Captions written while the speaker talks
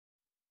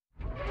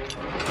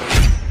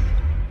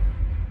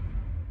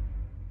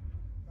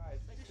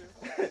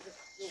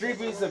Street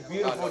Beefs, a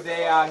beautiful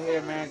day out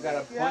here, man. Got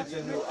a bunch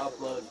of new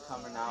uploads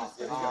coming out.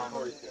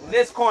 In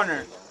this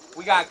corner,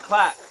 we got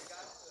KLAPSE,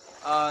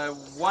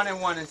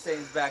 1-1 in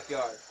Satan's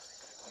backyard.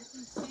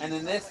 And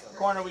in this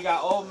corner, we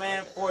got Old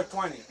Man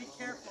 420,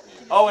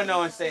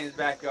 0-0 in Satan's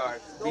backyard.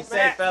 Be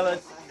safe,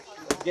 fellas.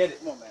 Let's get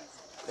it.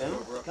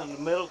 Come to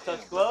the middle,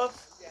 touch gloves.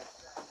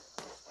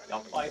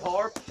 Don't play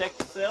hard,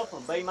 protect yourself,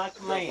 and obey my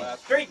command.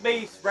 Street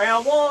Beefs,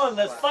 round 1,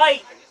 let's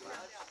fight.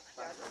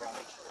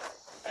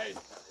 Hey,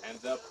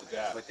 hands up the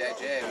jab. With that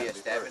jab, yeah,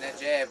 stabbing that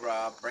jab,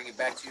 Rob. Bring it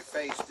back to your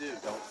face, too.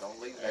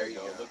 Don't leave it. There you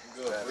go. Looking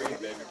good.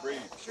 Breathe, baby, breathe.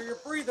 Make sure you're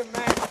breathing,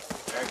 man.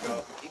 There you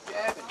go. Keep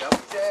jabbing, double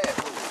jab.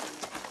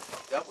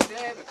 Double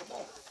jabbing, come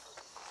on.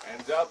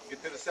 Hands up,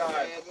 get to the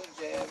side.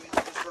 Jabbing,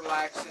 just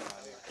relaxing.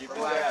 Keep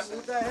relaxing.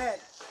 Move that head.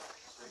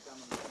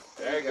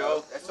 There you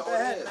go. That's all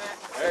it is.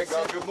 There you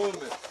go, good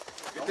movement.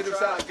 Get to the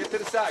side, get to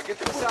the side, get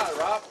to the side,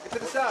 Rob. Get to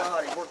the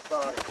side.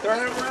 Turn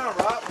him around,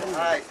 Rob.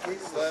 Alright,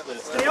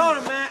 stay on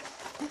him, Matt.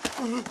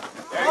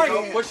 There you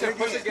go, push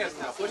against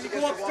now. Push against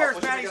the wall, upstairs,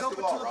 push Matt. He's against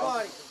the open wall, to the Rob.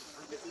 body.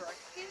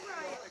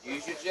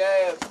 Use your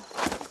jab.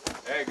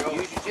 There you go.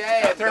 Use your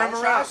jab. Turn him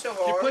Don't around. try so Keep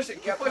hard. pushing,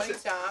 You keep got plenty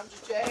pushing. of time.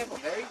 Just jab him.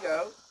 There you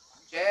go.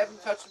 Jab him,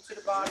 touch him to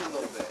the body a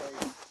little bit.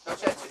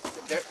 Touch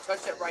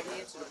that right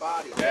hand to the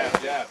body.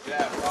 Jab,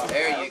 Rob.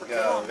 There you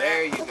go.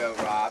 There you go,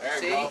 Rob.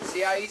 There you go.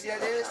 See how easy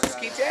that is? Just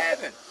keep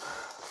jabbing.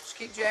 Just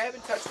keep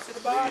jabbing, touch it to the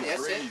body.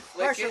 That's it.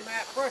 Flick Pressure, it.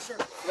 Matt, pressure.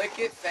 Flick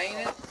it, feint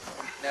it.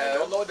 Hey,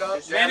 don't No. load up.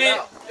 Just Jab Minute.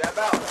 out. Jab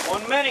out.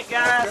 1 minute,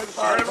 guys.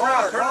 Turn him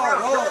around, turn him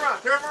around, turn him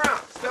around, turn him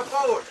around. Step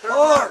forward. Turn him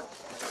Hard. around.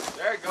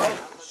 There you go.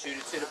 Shoot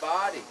it to the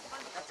body.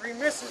 After he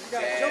misses, you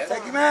gotta Jab. jump.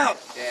 Take him out.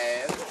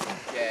 Jab, jab,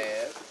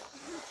 jab.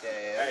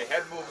 Hey,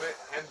 head movement,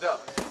 hands up.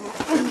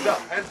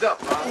 Hands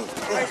up, Rob.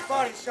 Nice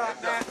body shot,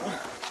 Matt.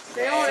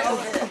 Stay on it.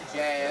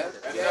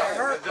 Jab, Hands jab. up,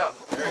 hands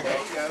up. There you There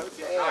go. you go,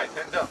 jab. Nice,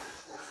 hands up.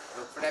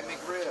 Look for that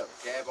McRib.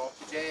 Jab off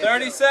the jab.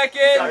 30 go.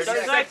 seconds.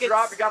 30 seconds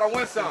drop, you gotta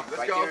win some. Let's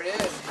Right go. there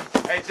it is.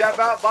 Hey, jab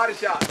out, body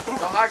shot. Go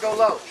high, go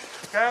low.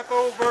 Cap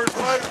over,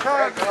 slider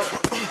There you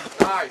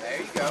go. Nice. There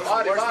you go.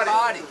 Body, Where's body. the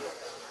body?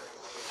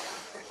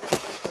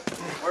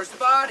 Where's the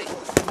body?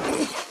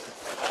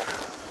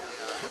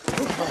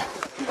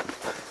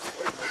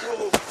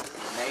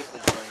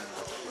 Nathan.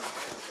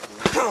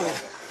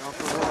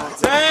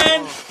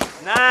 10,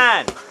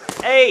 9,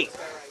 8,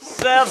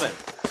 7,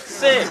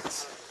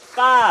 6,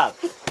 5,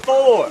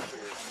 4,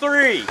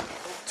 3,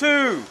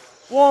 2,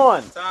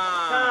 1.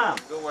 Time.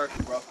 Good work,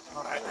 bro.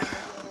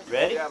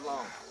 Ready? Jab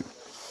long.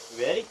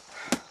 You ready?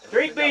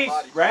 Street Beefs,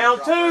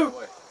 round 2.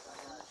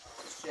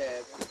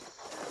 Jab.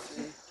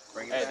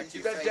 Bring it Hey, back to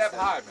keep your that face. jab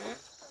high, man.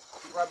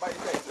 Keep right by your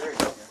face. There you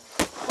go.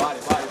 Body.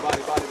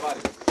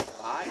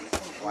 Body.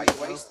 Why you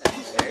wasting?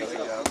 There you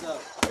go.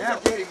 Yeah,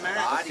 get him, Matt.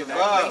 Body.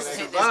 Why you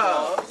wasting this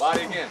glove?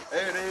 Body again.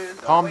 There it is.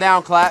 Calm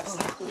down, KLAPSE.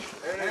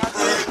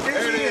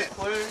 There it is,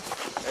 please.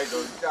 There you go.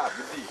 Good job.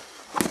 Good deep.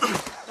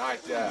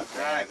 Nice jab.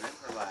 Jab.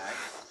 Relax.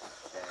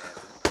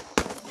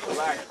 Jab.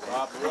 Relax,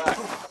 Rob. Relax.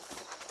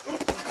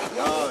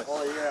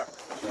 Oh, yeah.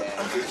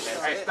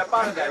 Jab. Hey, step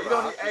out of that. You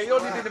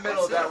don't need in the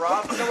middle of that,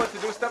 Rob. You know what to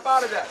do. Step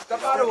out of that.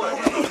 Step out of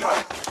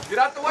it. Get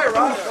out the way,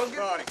 Rob. Don't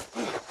get.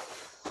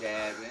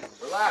 Jabbing.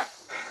 Relax.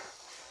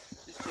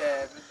 Just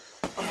jabbing.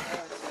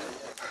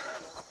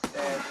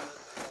 Jabbing.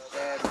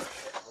 Jabbing.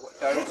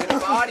 Throw it to the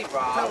body,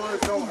 Rob. Tell her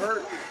it don't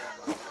hurt.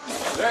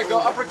 There you go.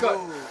 Uppercut.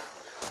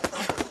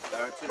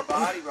 Throw it to the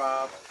body,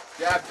 Rob.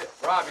 Jab.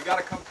 Rob, you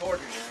gotta come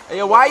towards me, man. Hey,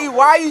 yo, why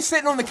are you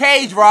sitting on the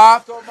cage,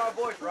 Rob? Toward my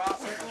voice, Rob.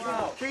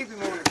 Keep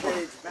him on the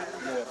cage, man.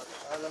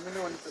 Let me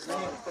know when it's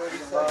 30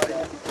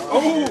 seconds.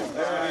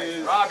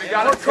 Oh! Rob, you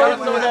gotta throw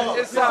that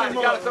inside.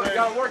 You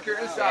gotta work your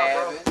inside,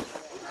 bro.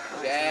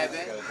 Jabbing.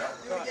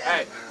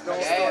 Hey, Jab. Throw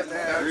it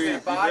to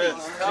the body.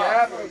 He's tough.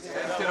 jab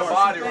into the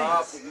body,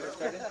 Rob.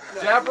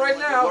 Jab right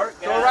now.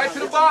 Go right to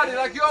the body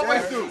like you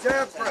always do.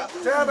 Jab,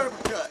 jab,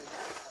 uppercut.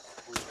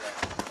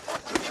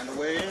 And the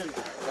way in.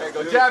 There you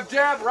go.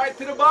 Jab, right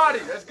to the body.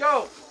 Let's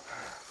go.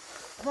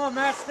 Come on,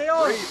 Matt, stay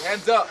on. Breathe.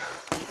 Hands up.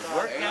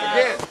 There you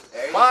Again. go.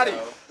 There you Body.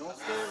 go. Don't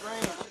stay at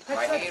range.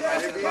 Right hand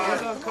right to the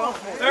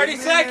body. 30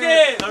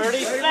 seconds. 30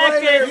 Beat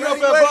seconds. up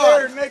that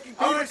bar. Making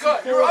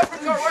Uppercut. You're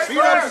uppercut right Beat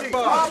there. up the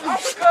body.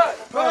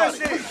 Uppercut. Body.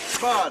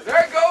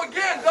 There you go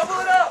again. Double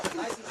it up.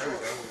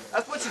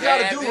 That's what you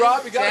gotta do,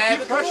 Rob. You gotta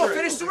keep pressure.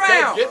 Finish the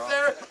round. Get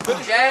there. Finish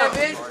the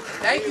Jabbing. round.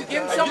 Thank you.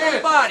 Give him some on the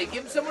body.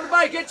 Give him some on the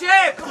body. Get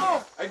jab. Come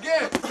on.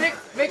 Again.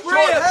 Make Short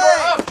rib.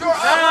 up. Short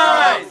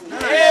up. 9,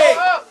 Short 8,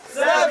 up.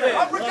 7,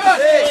 Uppercut.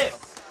 6,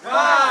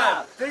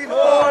 5, Take the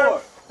ball.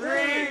 4,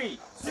 3,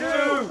 2,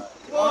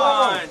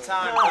 1.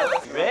 Time.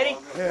 You ready?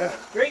 Yeah.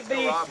 Street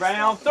Beefs,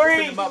 round 3.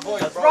 Listen to my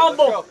voice, Let's bro.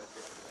 rumble. Let's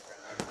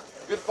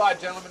go. Good fight,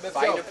 gentlemen. Let's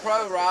Fighting go. a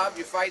pro, Rob.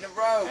 You're fighting a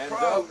pro. Hands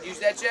Pro. up. Use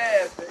that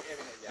jab.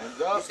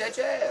 Hands up. Use that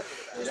jab.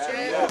 Just Jab,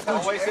 jab. jab.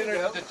 Don't waste There you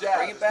into go. the jab.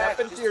 Bring it back.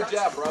 Step into your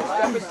jab, bro.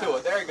 Step into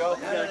it. There you go.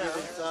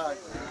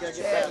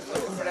 Jab.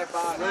 Looking for that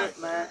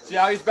body. See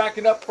how he's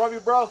backing up from you,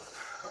 bro?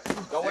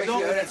 Don't There waste you go.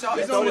 it. That's all.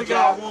 He's That's all only the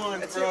got jab. one,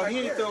 That's it bro. right He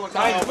ain't there. throwing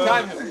Time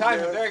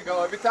him. There you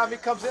go. Every time he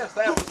comes in,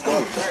 stab him.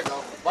 There you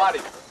go. Body.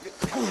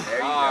 you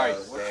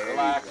Nice. go. There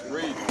Relax. you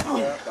Breathe.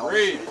 Don't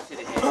Breathe. shoot it to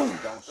the head.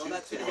 Don't shoot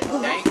it to the head.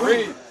 Thank you.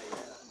 Breathe.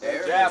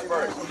 There Jab it is.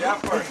 first. Jab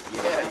first.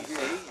 Yeah, you see?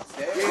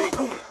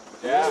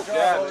 It's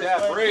there.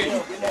 Jab.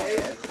 Breathe.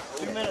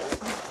 2 minutes.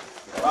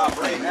 Rob,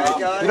 breathe. Rob.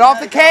 Get off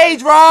the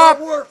cage, Rob.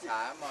 Time up.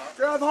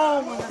 Drive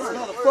home with this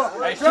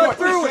motherfucker. Hey, short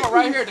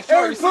right here. The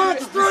short. Every punch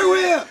through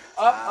him.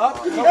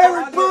 Up.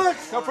 Every punch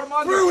Come from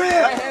under. through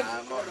him. Right hand.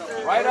 Time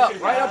up. Right up.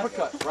 Right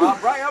uppercut.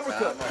 Rob, right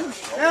uppercut.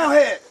 Now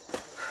hit.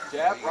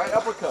 Jab, right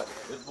uppercut.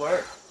 Good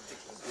work.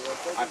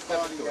 I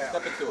step into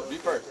it. Be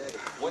first.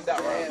 Win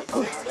that round.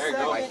 There you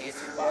go.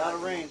 Out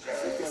of range.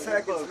 60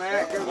 seconds,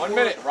 Matt. 1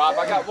 minute, Rob.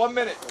 I got 1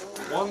 minute.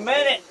 1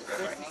 minute.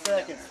 60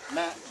 seconds.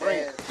 Matt, bring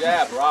it.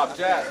 Jab, Rob,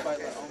 jab.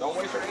 Don't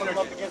waste your Come up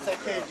energy. against that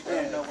cage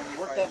again. When you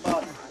work that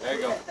body, There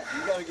you go. you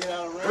got to get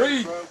out of range,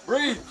 Breathe, bro.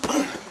 breathe.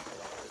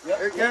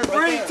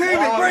 Bring to me,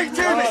 bring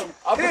to me.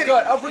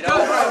 Uppercut, uppercut, Beat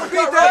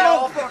uppercut, that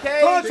Rob. Off the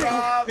cage,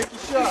 Rob. Pick your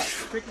shots.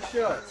 Pick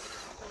your shots.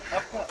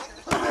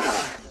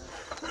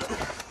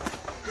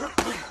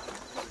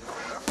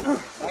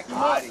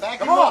 Back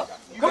him up.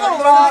 Come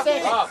on, Rob.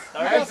 seconds. Rob.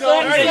 30 Hands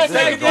up. seconds.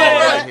 Take it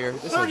Right right here.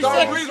 This is 30 Start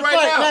seconds breathe to right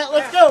fight, now. Matt.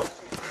 Let's go.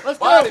 Let's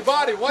Body, go.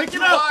 body. 1, 2,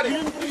 body.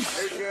 Yes,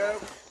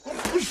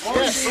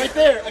 right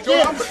there. Short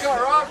Again.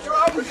 uppercut, Rob.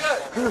 Short uppercut.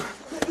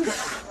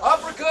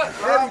 Uppercut.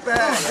 Heavy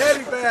bag.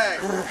 Heavy bag.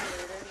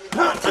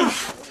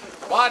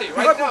 Body,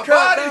 right now. Uppercut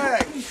Body.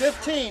 bag.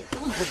 15.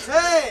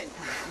 10.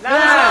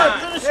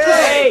 9.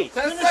 8.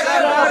 10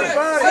 seconds. Body.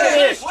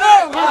 Finish.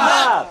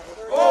 5.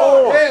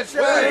 4. Finish.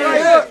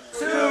 Win.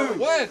 2.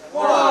 Win.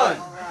 1.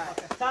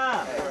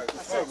 Time.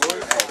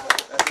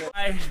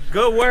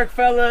 Good work,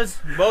 fellas.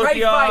 Both Great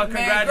y'all. fight,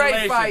 man. Great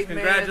Congratulations. fight, man.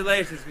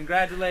 Congratulations.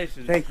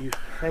 Congratulations. Thank you.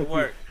 Good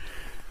work.